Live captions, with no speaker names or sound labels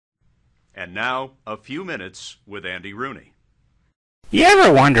And now, a few minutes with Andy Rooney. You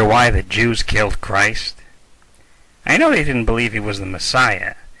ever wonder why the Jews killed Christ? I know they didn't believe he was the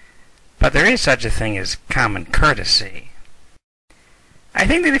Messiah, but there is such a thing as common courtesy. I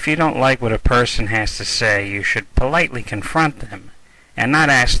think that if you don't like what a person has to say, you should politely confront them, and not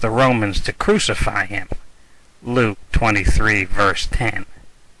ask the Romans to crucify him. Luke 23, verse 10.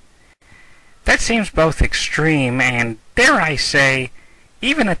 That seems both extreme and, dare I say,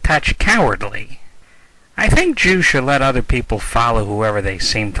 even a touch cowardly. I think Jews should let other people follow whoever they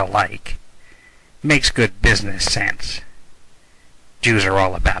seem to like. Makes good business sense. Jews are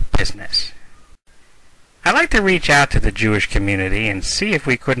all about business. I'd like to reach out to the Jewish community and see if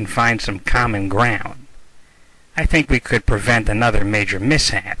we couldn't find some common ground. I think we could prevent another major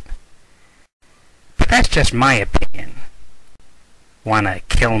mishap. But that's just my opinion. Wanna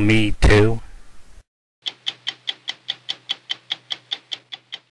kill me too?